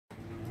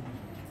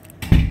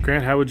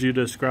Grant, how would you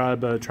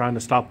describe trying to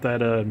stop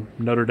that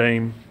Notre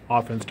Dame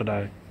offense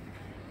today?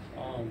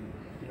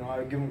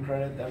 I give them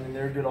credit. I mean,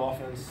 they're a good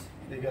offense.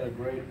 They got a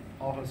great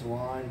offensive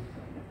line.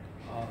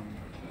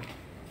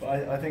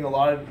 But I think a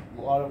lot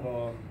of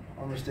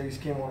our mistakes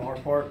came on our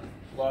part.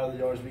 A lot of the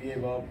yards we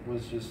gave up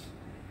was just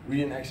we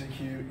didn't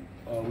execute.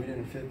 We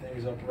didn't fit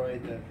things up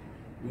right that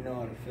we know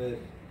how to fit.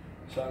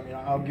 So I mean,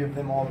 I'll give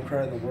them all the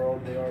credit in the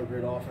world. They are a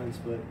great offense,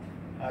 but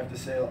I have to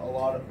say a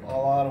lot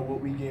of what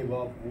we gave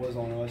up was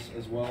on us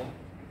as well.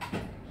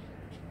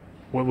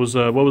 What was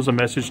the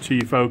message to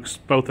you folks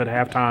both at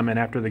halftime and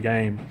after the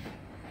game?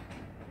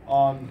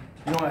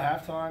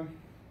 At halftime,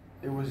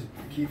 it was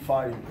keep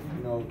fighting.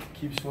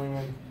 Keep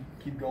swinging,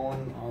 keep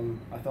going.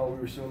 I thought we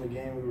were still in the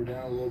game. We were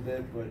down a little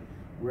bit, but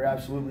we're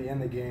absolutely in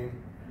the game.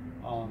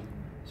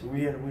 So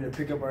we had to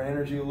pick up our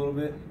energy a little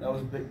bit. That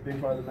was a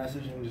big part of the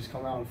message, and just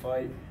come out and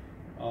fight,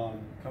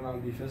 come out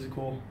and be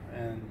physical.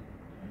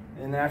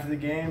 And after the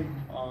game,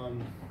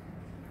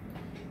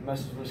 the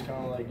message was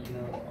kind of like,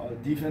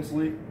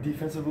 defensively,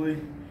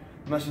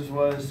 the message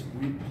was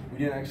we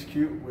didn't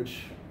execute,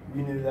 which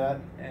we knew that,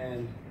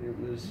 and it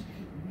was,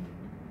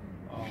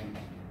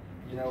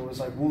 it was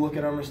like we'll look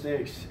at our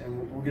mistakes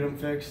and we'll get them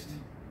fixed.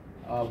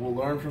 We'll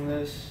learn from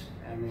this,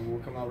 and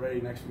we'll come out ready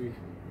next week.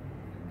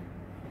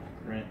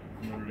 Grant,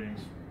 Notre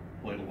Dame's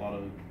played a lot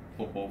of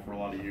football for a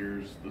lot of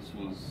years. This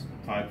was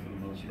tied for the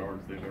most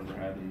yards they've ever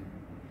had in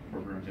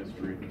program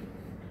history.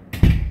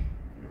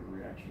 Your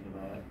reaction to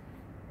that?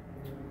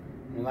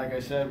 And like I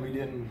said, we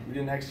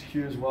didn't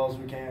execute as well as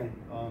we can,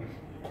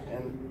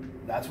 and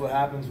that's what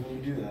happens when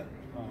we do that.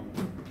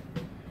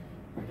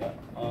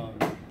 I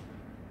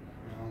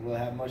don't really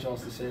have much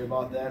else to say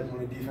about that.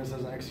 When the defense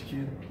doesn't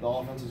execute, the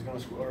offense is going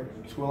to score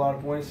a lot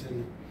of points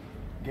and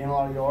gain a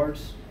lot of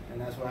yards,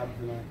 and that's what happened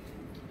tonight.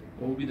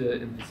 What will be the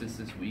emphasis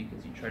this week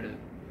as you try to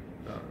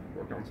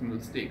work on some of the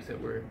mistakes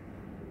that were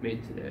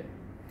made today?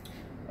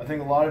 I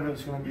think a lot of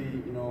it's going to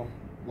be,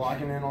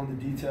 locking in on the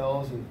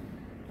details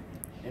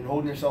and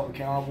holding yourself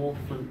accountable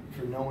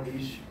for knowing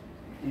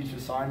each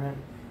assignment,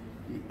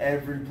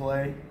 every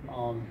play.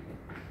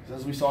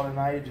 As we saw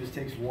tonight, it just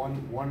takes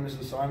one missed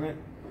assignment,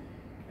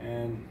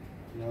 and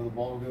the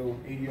ball will go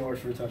 80 yards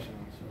for a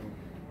touchdown. So,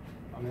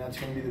 I mean, that's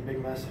going to be the big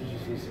message: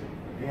 is just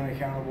being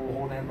accountable,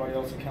 holding everybody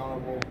else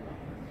accountable,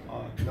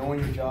 knowing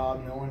your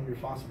job, knowing your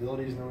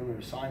responsibilities, knowing your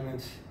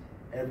assignments,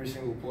 every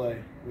single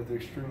play with an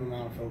extreme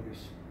amount of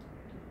focus.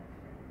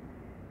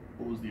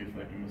 What was the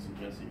effect of missing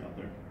Jesse out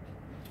there?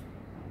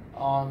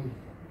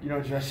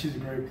 Jesse's a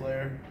great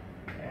player,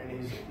 and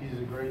he's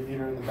a great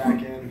leader in the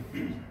back end.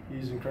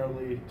 He's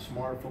incredibly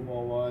smart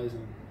football-wise,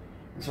 and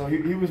so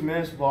he was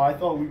missed, but I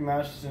thought we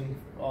matched him.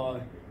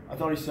 I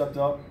thought he stepped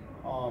up.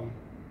 I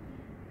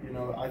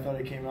thought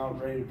he came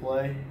out ready to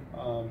play.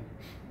 I'm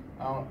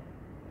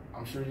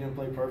sure he didn't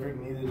play perfect,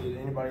 neither did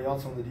anybody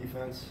else on the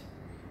defense.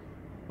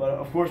 But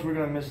of course, we're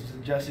going to miss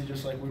Jesse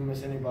just like we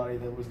miss anybody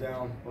that was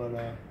down. But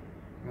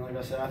like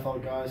I said, I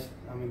thought guys,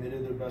 they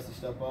did their best to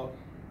step up.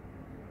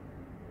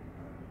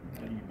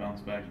 How do you bounce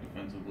back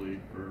defensively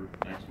for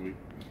next week?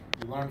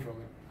 We learn from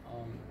it.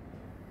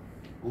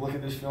 We'll look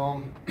at this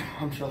film.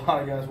 I'm sure a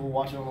lot of guys will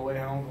watch it on the way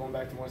home, going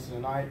back to Winston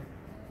tonight.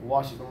 We'll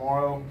watch it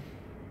tomorrow.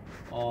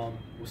 We'll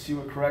see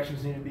what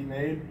corrections need to be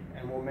made,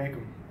 and we'll make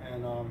them.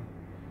 And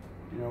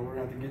we're going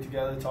to have to get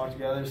together, talk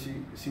together,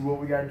 see what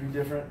we got to do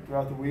different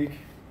throughout the week,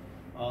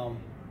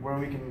 where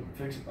we can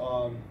fix,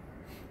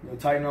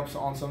 tighten up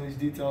on some of these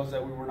details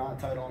that we were not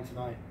tight on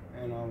tonight,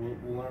 and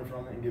we'll learn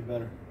from it and get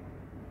better.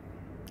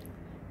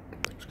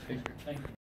 Thank you.